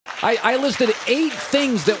I listed 8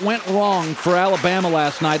 things that went wrong for Alabama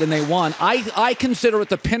last night, and they won. I consider it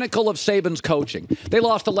the pinnacle of Saban's coaching. They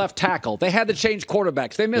lost a left tackle. They had to change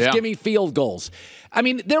quarterbacks. They missed gimme field goals. I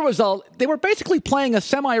mean, they were basically playing a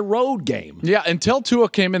semi-road game. Yeah, until Tua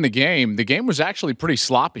came in the game was actually pretty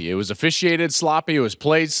sloppy. It was officiated sloppy. It was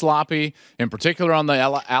played sloppy. In particular on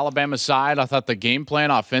the Alabama side, I thought the game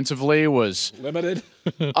plan offensively was limited.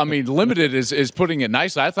 I mean, limited is putting it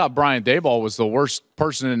nicely. I thought Brian Daboll was the worst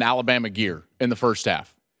person in Alabama gear in the first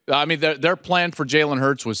half. I mean, their plan for Jalen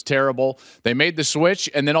Hurts was terrible. They made the switch,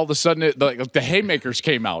 and then all of a sudden, the haymakers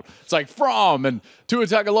came out. It's like Fromm and Tua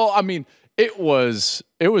Tagovailoa. I mean, it was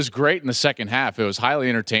great in the second half. It was highly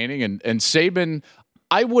entertaining, and Saban,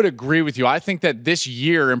 I would agree with you. I think that this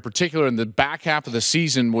year, in particular, in the back half of the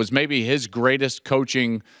season, was maybe his greatest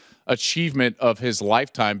coaching achievement of his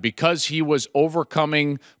lifetime because he was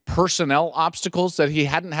overcoming personnel obstacles that he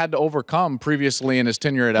hadn't had to overcome previously in his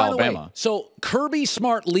tenure at Alabama. Way, so Kirby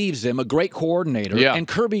Smart leaves him, a great coordinator, and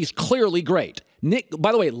Kirby's clearly great.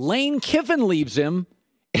 By the way, Lane Kiffin leaves him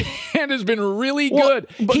and has been really good.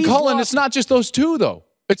 But Colin, it's not just those two, though.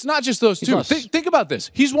 It's not just those two. Think about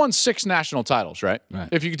this. He's won 6 national titles, right?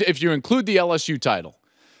 If you include the LSU title.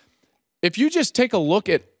 If you just take a look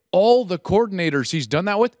at all the coordinators he's done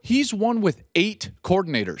that with, he's won with 8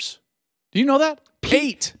 coordinators. Do you know that?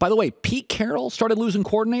 8. By the way, Pete Carroll started losing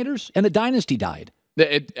coordinators, and the dynasty died.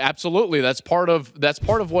 Absolutely. That's part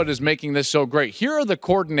of what is making this so great. Here are the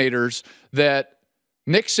coordinators that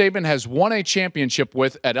Nick Saban has won a championship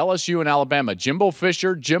with at LSU and Alabama: Jimbo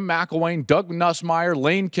Fisher, Jim McElwain, Doug Nussmeier,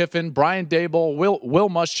 Lane Kiffin, Brian Daboll, Will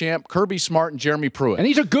Muschamp, Kirby Smart, and Jeremy Pruitt. And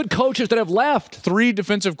these are good coaches that have left. 3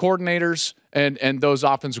 defensive coordinators and those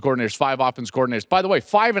offensive coordinators, 5 offensive coordinators. By the way,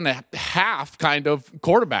 5.5 kind of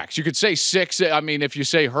quarterbacks. You could say 6. I mean, if you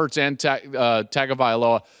say Hurts and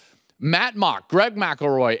Tagovailoa. Matt Mock, Greg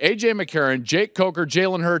McElroy, A.J. McCarron, Jake Coker,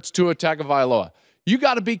 Jalen Hurts, Tua Tagovailoa. You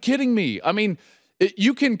got to be kidding me. I mean,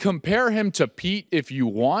 you can compare him to Pete if you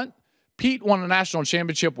want. Pete won a national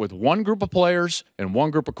championship with one group of players and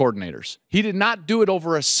one group of coordinators. He did not do it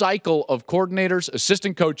over a cycle of coordinators,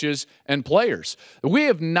 assistant coaches, and players. We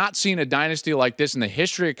have not seen a dynasty like this in the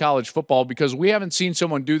history of college football because we haven't seen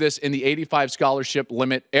someone do this in the 85 scholarship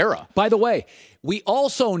limit era. By the way, we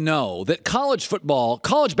also know that college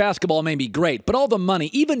basketball may be great, but all the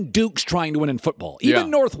money, even Duke's trying to win in football.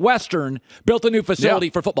 Even Northwestern built a new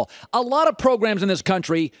facility for football. A lot of programs in this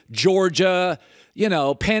country, Georgia,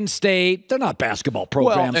 Penn State, they're not basketball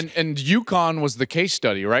programs. Well, and UConn was the case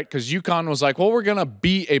study, right? Because UConn was like, well, we're going to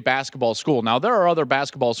be a basketball school. Now, there are other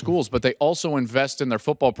basketball schools, but they also invest in their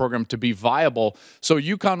football program to be viable. So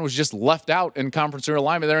UConn was just left out in conference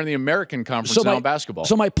realignment. They're in the American Conference now in basketball.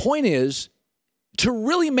 So my point is, to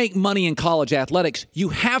really make money in college athletics, you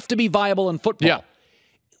have to be viable in football. Yeah.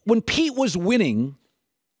 When Pete was winning,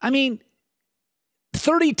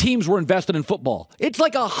 30 teams were invested in football. It's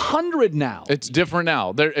like 100 now. It's different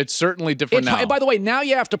now. It's certainly different now. And by the way, now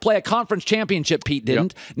you have to play a conference championship. Pete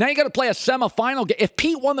didn't. Yep. Now you got to play a semifinal game. If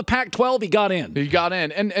Pete won the Pac-12, he got in. He got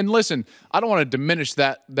in. And listen, I don't want to diminish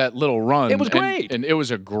that little run. It was great. And it was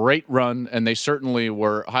a great run, and they certainly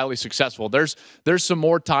were highly successful. There's some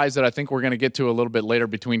more ties that I think we're going to get to a little bit later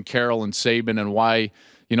between Carroll and Saban and why,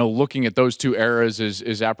 looking at those two eras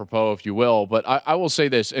is apropos, if you will. But I will say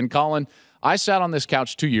this, and Colin, I sat on this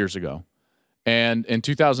couch 2 years ago, and in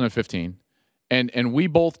 2015, and we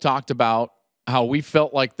both talked about how we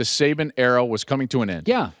felt like the Saban era was coming to an end.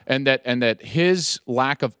 Yeah. And that his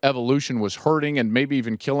lack of evolution was hurting and maybe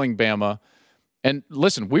even killing Bama. And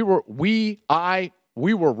listen, we were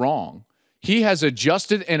wrong. He has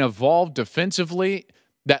adjusted and evolved defensively.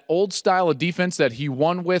 That old style of defense that he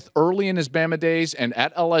won with early in his Bama days and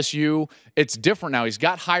at LSU, it's different now. He's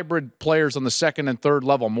got hybrid players on the second and third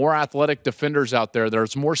level, more athletic defenders out there.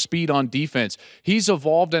 There's more speed on defense. He's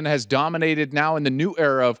evolved and has dominated now in the new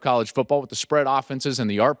era of college football with the spread offenses and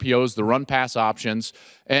the RPOs, the run-pass options.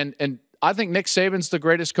 And I think Nick Saban's the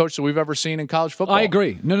greatest coach that we've ever seen in college football. I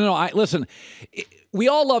agree. No. Listen, we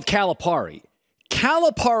all love Calipari.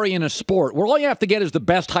 Calipari in a sport where all you have to get is the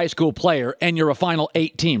best high school player and you're a Final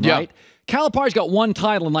 8 team, right? Calipari's got one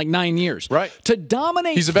title in like 9 years. Right. To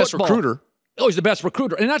dominate He's the best recruiter. Oh, he's the best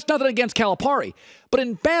recruiter. And that's nothing against Calipari. But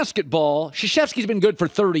in basketball, Krzyzewski's been good for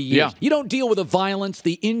 30 years. Yeah. You don't deal with the violence,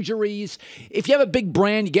 the injuries. If you have a big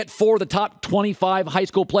brand, you get 4 of the top 25 high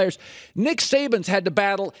school players. Nick Saban's had to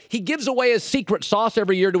battle. He gives away his secret sauce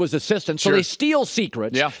every year to his assistants, so they steal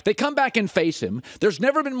secrets. Yeah. They come back and face him. There's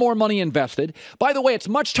never been more money invested. By the way, it's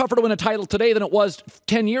much tougher to win a title today than it was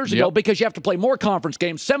 10 years ago because you have to play more conference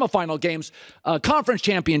games, semifinal games, conference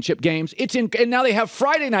championship games. And now they have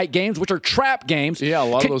Friday night games, which are crap games. Yeah, a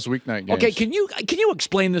lot of those weeknight games. Okay, can you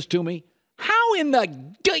explain this to me? How in the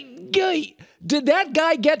did that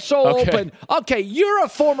guy get so open? Okay, you're a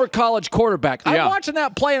former college quarterback. I'm watching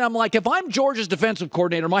that play, and I'm like, if I'm Georgia's defensive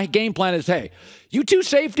coordinator, my game plan is, hey, you two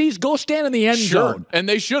safeties, go stand in the end zone. And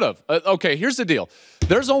they should have. Okay, here's the deal.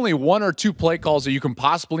 There's only 1 or 2 play calls that you can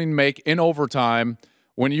possibly make in overtime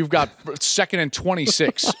when you've got 2nd and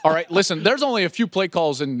 26. All right, listen, there's only a few play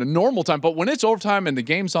calls in the normal time, but when it's overtime and the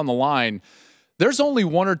game's on the line, there's only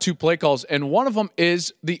 1 or 2 play calls, and one of them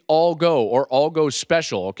is the all-go or all-go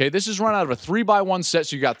special, okay? This is run out of a 3-by-1 set,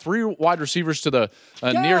 so you got 3 wide receivers to the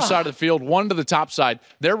near side of the field, 1 to the top side.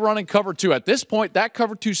 They're running cover 2. At this point, that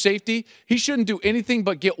cover 2 safety, he shouldn't do anything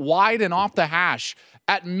but get wide and off the hash.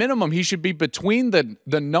 At minimum, he should be between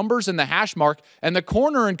the numbers and the hash mark, and the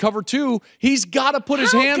corner in cover 2, he's got to put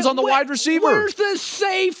his hands on the wide receiver. Where's the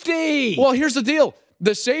safety? Well, here's the deal.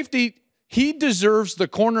 The safety, he deserves the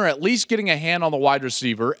corner at least getting a hand on the wide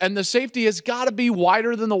receiver, and the safety has got to be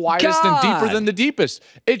wider than the widest and deeper than the deepest.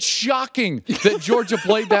 It's shocking that Georgia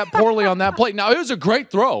played that poorly on that play. Now, it was a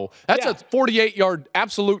great throw. That's a 48-yard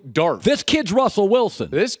absolute dart. This kid's Russell Wilson.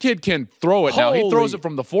 This kid can throw it now. He throws it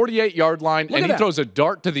from the 48-yard line, and he throws a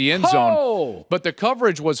dart to the end zone. But the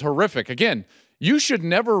coverage was horrific. Again, you should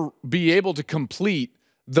never be able to complete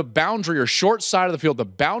the boundary or short side of the field, the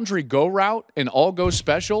boundary go route and all go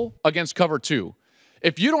special against cover 2.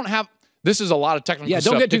 If you don't have, this is a lot of technical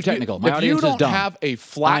stuff. Don't get too technical. My if you audience is don't dumb. have a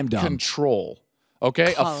flat control,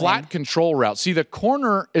 okay, a flat control route. See, the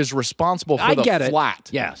corner is responsible for the flat.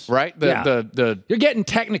 Yes. Right? You're getting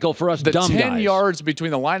technical for us dumb guys. 10 yards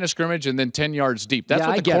between the line of scrimmage and then 10 yards deep. That's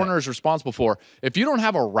what the corner is responsible for. If you don't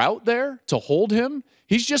have a route there to hold him,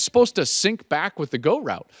 he's just supposed to sink back with the go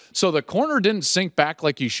route. So the corner didn't sink back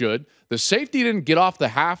like he should. The safety didn't get off the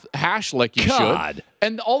hash like he should.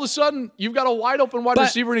 And all of a sudden, you've got a wide open wide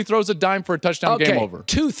receiver, and he throws a dime for a touchdown. Game over.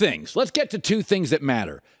 2 things. Let's get to 2 things that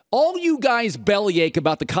matter. All you guys bellyache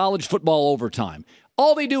about the college football overtime.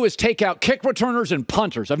 All they do is take out kick returners and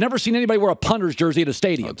punters. I've never seen anybody wear a punter's jersey at a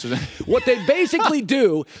stadium. What they basically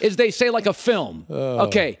do is they say like a film.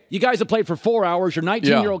 Okay, you guys have played for 4 hours. You're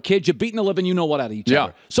 19-year-old kids. You've beaten the living you know what out of each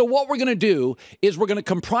other. So what we're going to do is we're going to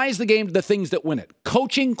comprise the game to the things that win it.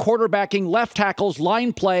 Coaching, quarterbacking, left tackles,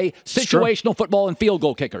 line play, situational football, and field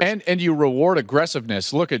goal kickers. And you reward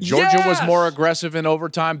aggressiveness. Look at Georgia was more aggressive in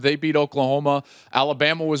overtime. They beat Oklahoma.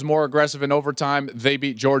 Alabama was more aggressive in overtime. They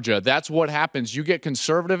beat Georgia. That's what happens. You get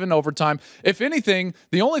conservative in overtime. If anything,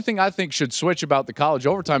 the only thing I think should switch about the college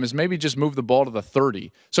overtime is maybe just move the ball to the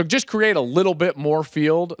 30. So just create a little bit more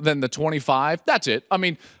field than the 25. That's it. I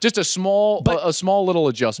mean, just a small little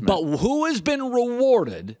adjustment. But who has been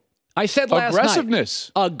rewarded? I said last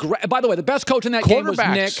aggressiveness. Night. By the way, the best coach in that game was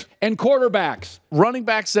Nick. And quarterbacks. Running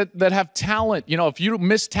backs that have talent. You know, if you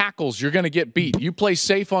miss tackles, you're going to get beat. You play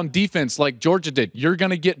safe on defense like Georgia did, you're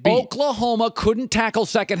going to get beat. Oklahoma couldn't tackle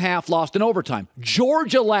second half, lost in overtime.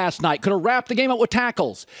 Georgia last night could have wrapped the game up with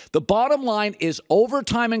tackles. The bottom line is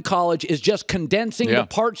overtime in college is just condensing the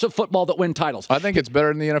parts of football that win titles. I think it's better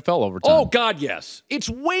than the NFL overtime. Oh, God, yes. It's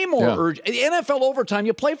way more urgent. The NFL overtime,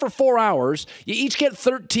 you play for 4 hours, you each get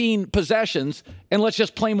 13 possessions, and let's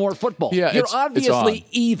just play more football. Yeah, You're obviously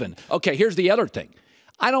even. Okay, here's the other thing.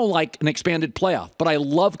 I don't like an expanded playoff, but I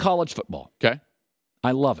love college football. Okay.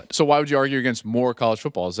 I love it. So why would you argue against more college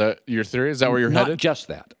football? Is that your theory? Is that where you're headed? Not just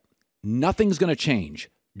that. Nothing's going to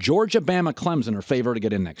change. Georgia, Bama, Clemson are favored to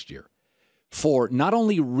get in next year for not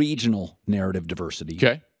only regional narrative diversity,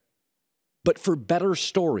 but for better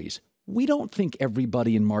stories. We don't think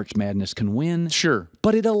everybody in March Madness can win. Sure.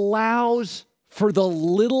 But it allows for the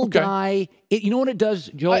little guy. You know what it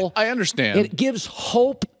does, Joel? I understand. It gives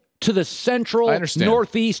hope to the central,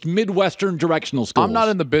 northeast, midwestern directional schools. I'm not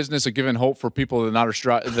in the business of giving hope for people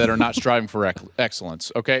that are not striving for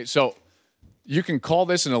excellence. Okay, so you can call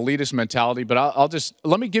this an elitist mentality, but I'll just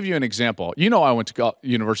let me give you an example. You know, I went to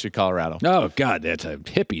University of Colorado. Oh God, that's a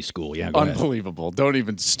hippie school. Yeah, unbelievable. Ahead. Don't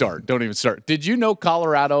even start. Did you know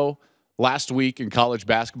Colorado last week in college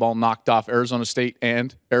basketball knocked off Arizona State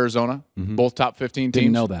and Arizona, both top 15 teams?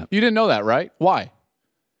 Didn't know that. You didn't know that, right? Why?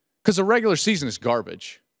 Because the regular season is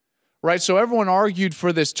garbage. Right, so everyone argued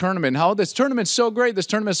for this tournament. How this tournament's so great, this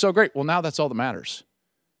tournament's so great. Well, now that's all that matters,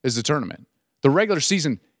 is the tournament. The regular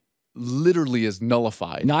season literally is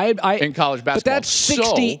nullified in college basketball. But that's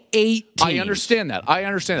 68 teams. I understand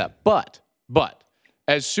that. But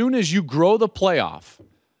as soon as you grow the playoff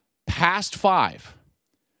past 5,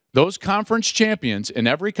 those conference champions in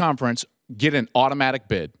every conference get an automatic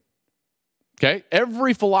bid. Okay,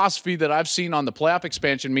 every philosophy that I've seen on the playoff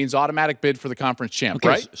expansion means automatic bid for the conference champ,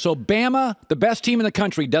 right? So Bama, the best team in the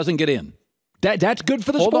country, doesn't get in. That's good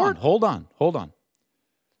for the sport. Hold on.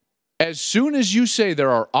 As soon as you say there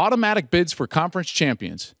are automatic bids for conference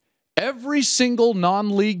champions, every single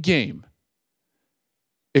non-league game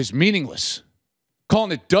is meaningless.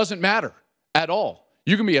 Colin, it doesn't matter at all.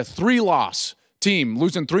 You can be a 3-loss team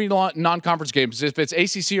losing 3 non-conference games. If it's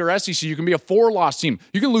ACC or SEC, you can be a 4-loss team.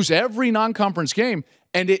 You can lose every non-conference game,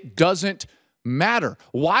 and it doesn't matter.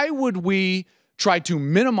 Why would we try to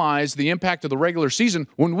minimize the impact of the regular season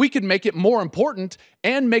when we could make it more important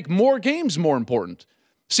and make more games more important?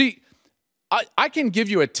 See, I can give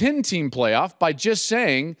you a 10-team playoff by just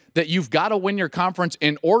saying that you've got to win your conference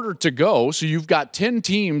in order to go. So you've got 10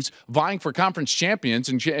 teams vying for conference champions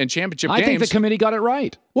and championship games. I think the committee got it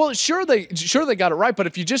right. Well, sure they got it right, but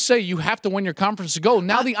if you just say you have to win your conference to go,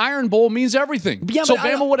 now the Iron Bowl means everything. Yeah, so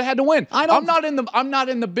Bama would have had to win. I'm not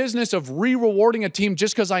in the business of re-rewarding a team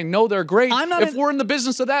just because I know they're great. If we're in the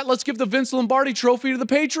business of that, let's give the Vince Lombardi Trophy to the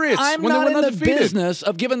Patriots. I'm not in the business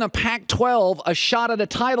of giving the Pac-12 a shot at a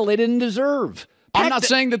title they didn't deserve. I'm not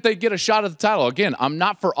saying that they get a shot at the title. Again, I'm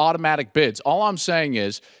not for automatic bids. All I'm saying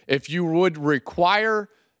is if you would require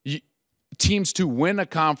teams to win a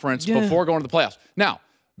conference before going to the playoffs. Now,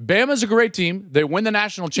 Bama's a great team. They win the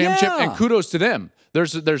national championship, and kudos to them.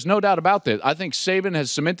 There's no doubt about that. I think Saban has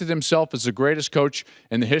cemented himself as the greatest coach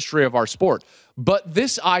in the history of our sport. But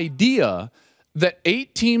this idea that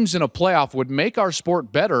 8 teams in a playoff would make our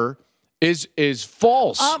sport better is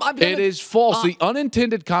false. It is false. The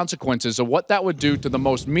unintended consequences of what that would do to the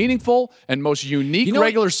most meaningful and most unique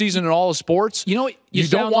regular season in all of sports. You know what? You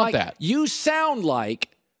don't want that. You sound like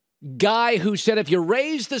guy who said if you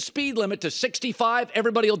raise the speed limit to 65,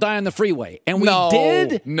 everybody will die on the freeway. And we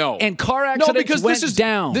did. No. And car accidents went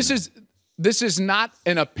down. This is not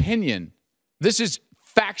an opinion. This is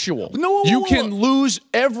factual. You can lose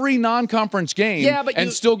every non-conference game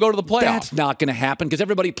and still go to the playoffs. That's not going to happen because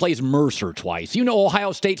everybody plays Mercer twice. You know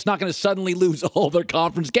Ohio State's not going to suddenly lose all their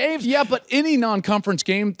conference games. Yeah, but any non-conference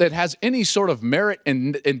game that has any sort of merit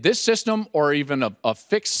in this system or even a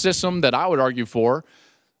fixed system that I would argue for,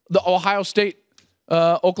 the Ohio State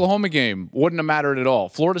Oklahoma game wouldn't have mattered at all.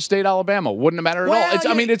 Florida State, Alabama wouldn't have mattered at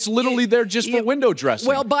all. It's literally there just for window dressing.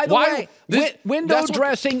 Well, by the way, window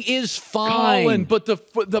dressing is fine. Colin, but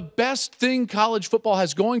the best thing college football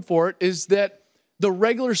has going for it is that the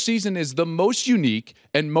regular season is the most unique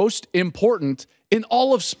and most important in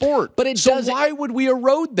all of sport. But why would we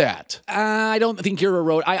erode that? I don't think you're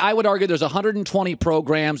eroding. I would argue there's 120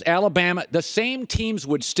 programs. Alabama, the same teams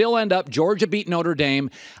would still end up. Georgia beat Notre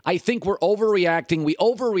Dame. I think we're overreacting. We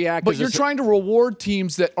overreact. But you're trying to reward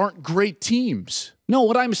teams that aren't great teams. No,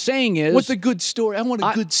 what I'm saying is... What's a good story? I want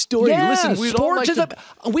a good story. Yeah, listen,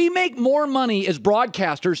 we make more money as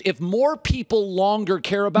broadcasters if more people longer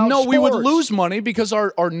care about sports. No, we would lose money because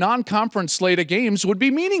our non-conference slate of games would be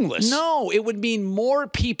meaningless. No, it would mean more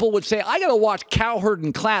people would say, I got to watch Cowherd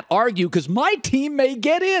and Klatt argue because my team may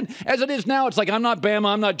get in. As it is now, it's like, I'm not Bama,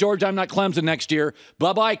 I'm not Georgia, I'm not Clemson next year.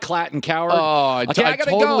 Bye-bye, Klatt and Cowherd. Oh, I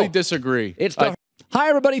totally disagree. Hi,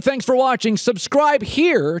 everybody. Thanks for watching. Subscribe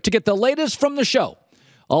here to get the latest from the show.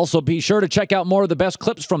 Also, be sure to check out more of the best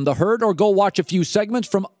clips from The Herd or go watch a few segments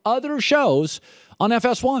from other shows on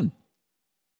FS1.